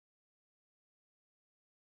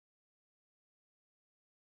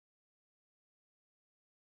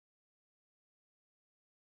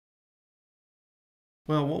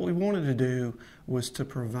Well, what we wanted to do was to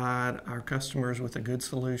provide our customers with a good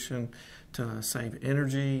solution to save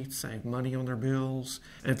energy, save money on their bills,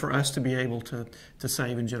 and for us to be able to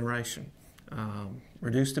save in generation.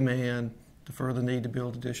 Reduce demand, defer the need to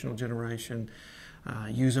build additional generation,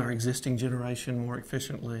 use our existing generation more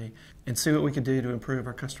efficiently, and see what we could do to improve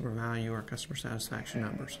our customer value, our customer satisfaction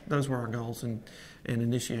numbers. Those were our goals in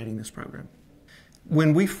initiating this program.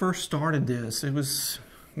 When we first started this, it was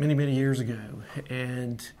many years ago,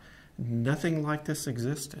 and nothing like this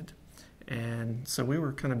existed. And so we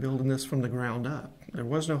were kind of building this from the ground up. There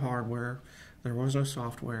was no hardware, there was no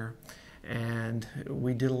software, and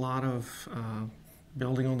we did a lot of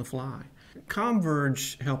building on the fly.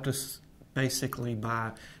 Comverge helped us basically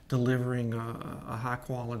by delivering a high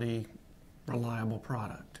quality, reliable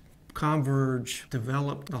product. Comverge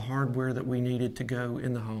developed the hardware that we needed to go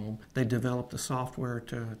in the home. They developed the software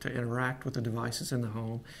to interact with the devices in the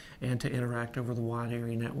home and to interact over the wide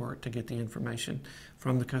area network to get the information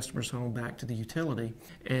from the customer's home back to the utility.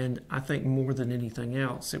 And I think more than anything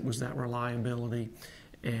else, it was that reliability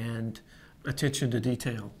and attention to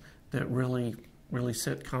detail that really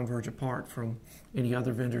set Comverge apart from any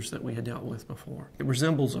other vendors that we had dealt with before. It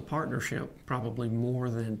resembles a partnership probably more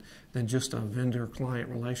than just a vendor-client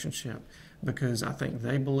relationship, because I think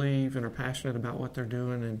they believe and are passionate about what they're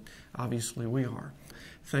doing, and obviously we are.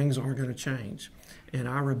 Things are going to change, and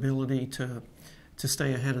our ability to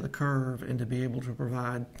stay ahead of the curve and to be able to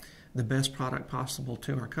provide the best product possible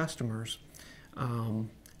to our customers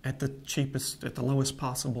at the lowest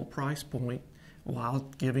possible price point, while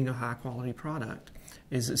giving a high quality product,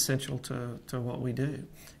 is essential to what we do.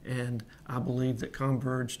 And I believe that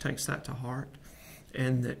Comverge takes that to heart,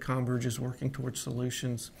 and that Comverge is working towards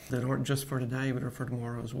solutions that aren't just for today but are for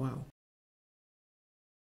tomorrow as well.